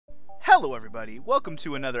Hello everybody, welcome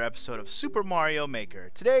to another episode of Super Mario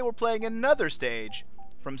Maker. Today we're playing another stage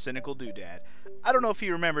from CynicalDooDad. I don't know if he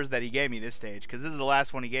remembers that he gave me this stage, because this is the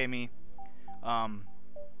last one he gave me.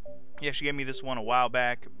 He actually gave me this one a while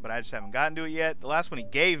back, but I just haven't gotten to it yet. The last one he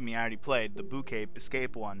gave me I already played, the Bouquet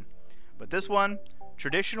Escape one. But this one,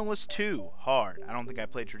 Traditionalist 2, hard. I don't think I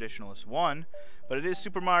played Traditionalist 1, but it is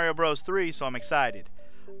Super Mario Bros. 3, so I'm excited.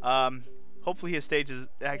 Hopefully his stage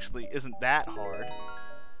actually isn't that hard.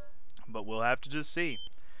 But we'll have to just see,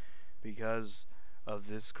 because of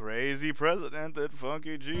this crazy precedent that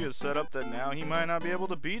Funky G has set up that now he might not be able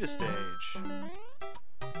to beat a stage.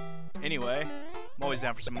 Anyway, I'm always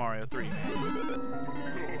down for some Mario 3, man.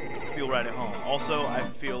 I feel right at home. Also, I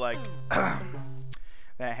feel like that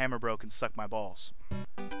Hammer Bro can suck my balls.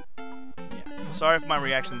 Yeah. Sorry if my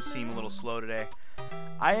reactions seem a little slow today.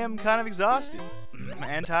 I am kind of exhausted,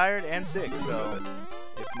 and tired, and sick, so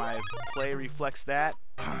if my play reflects that,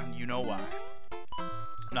 you know why.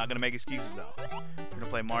 I'm not gonna make excuses though. We're gonna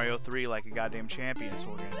play Mario 3 like a goddamn champion. That's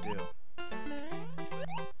what we're gonna do.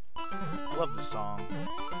 I love this song.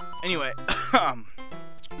 Anyway, I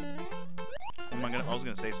was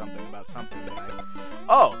gonna say something about something that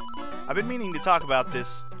I've been meaning to talk about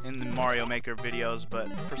this in the Mario Maker videos,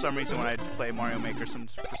 but for some reason when I play Mario Maker,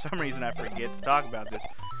 for some reason I forget to talk about this.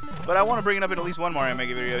 But I want to bring it up in at least one Mario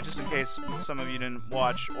Maker video, just in case some of you didn't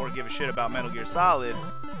watch or give a shit about Metal Gear Solid,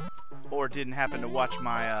 or didn't happen to watch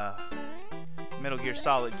my Metal Gear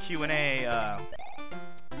Solid Q&A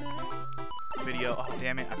video. Oh,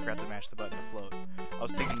 damn it, I forgot to mash the button to float. I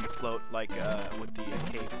was thinking to float like with the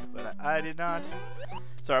cape, but I did not.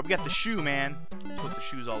 Sorry, we got the shoe, man. That's what the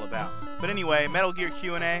shoe's all about. But anyway, Metal Gear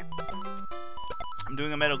Q&A. I'm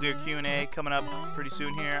doing a Metal Gear Q&A coming up pretty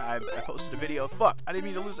soon here. I posted a video. Fuck, I didn't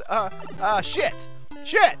mean to lose it. Shit!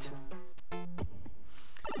 Shit!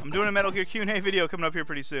 I'm doing a Metal Gear Q&A video coming up here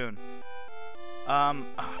pretty soon. Fuck,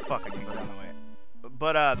 I can't go down the way.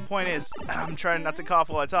 But, the point is, I'm trying not to cough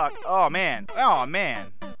while I talk. Oh, man. Oh,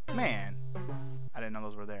 man. Man. I didn't know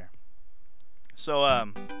those were there. So,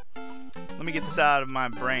 let me get this out of my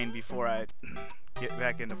brain before I get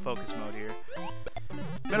back into focus mode here.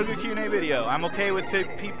 Metal Gear Q&A video. I'm okay with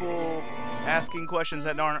people asking questions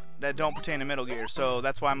that don't pertain to Metal Gear, so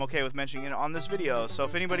that's why I'm okay with mentioning it on this video. So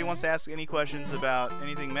if anybody wants to ask any questions about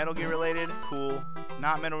anything Metal Gear related, cool.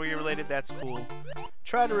 Not Metal Gear related, that's cool.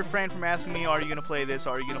 Try to refrain from asking me, are you gonna play this,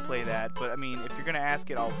 are you gonna play that? But I mean, if you're gonna ask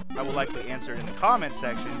it, I will likely answer it in the comment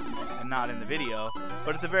section and not in the video.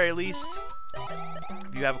 But at the very least,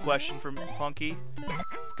 if you have a question for Funky,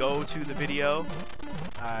 go to the video.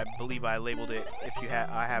 I believe I labeled it if you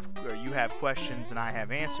have questions and I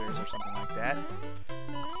have answers or something like that.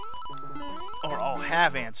 Or I'll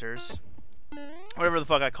have answers. Whatever the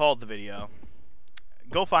fuck I called the video.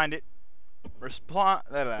 Go find it.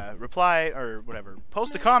 Reply or whatever.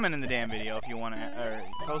 Post a comment in the damn video if you want to, or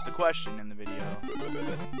post a question in the video.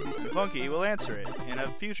 And Funky will answer it in a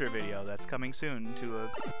future video that's coming soon to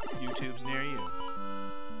YouTube's near you.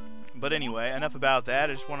 But anyway, enough about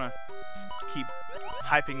that. I just want to keep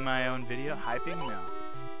hyping my own video. Hyping? No.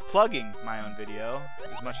 Plugging my own video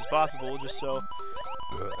as much as possible, just so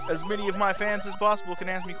as many of my fans as possible can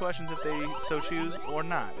ask me questions if they so choose or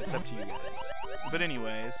not. It's up to you guys. But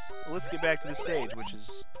anyways, let's get back to the stage, which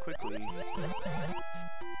is quickly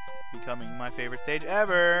becoming my favorite stage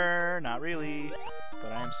ever. Not really,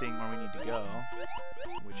 but I am seeing where we need to go,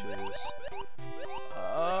 which is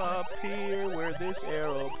up here where this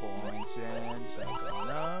arrow points and suck on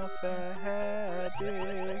a fat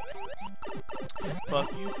dick.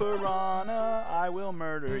 Fuck you, piranha, I will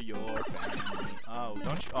murder your family. Oh,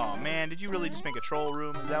 don't you? Oh man, did you really just make a troll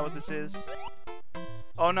room? Is that what this is?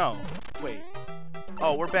 Oh no, wait.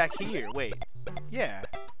 Oh, we're back here. Wait. Yeah.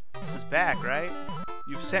 This is back, right?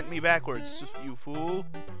 You've sent me backwards, you fool.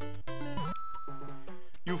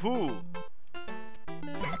 You fool.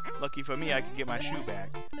 Lucky for me, I can get my shoe back.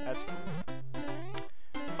 That's cool.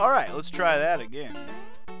 Alright, let's try that again.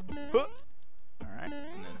 Huh. Alright,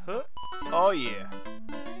 and then huh. Oh yeah.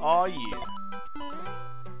 Oh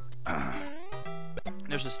yeah.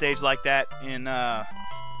 There's a stage like that in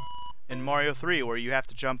Mario 3 where you have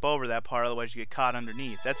to jump over that part, otherwise you get caught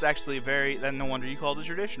underneath. That's actually then no wonder you called it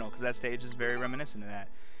traditional, because that stage is very reminiscent of that.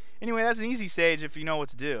 Anyway, that's an easy stage if you know what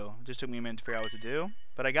to do. It just took me a minute to figure out what to do,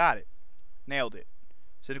 but I got it. Nailed it.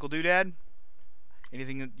 CynicalDooDad,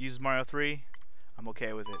 anything that uses Mario 3, I'm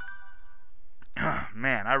okay with it.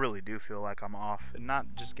 Man, I really do feel like I'm off, and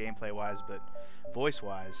not just gameplay-wise, but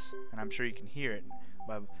voice-wise, and I'm sure you can hear it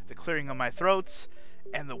by the clearing of my throats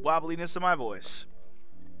and the wobbliness of my voice.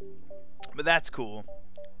 But that's cool.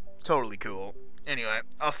 Totally cool. Anyway,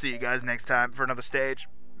 I'll see you guys next time for another stage.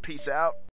 Peace out.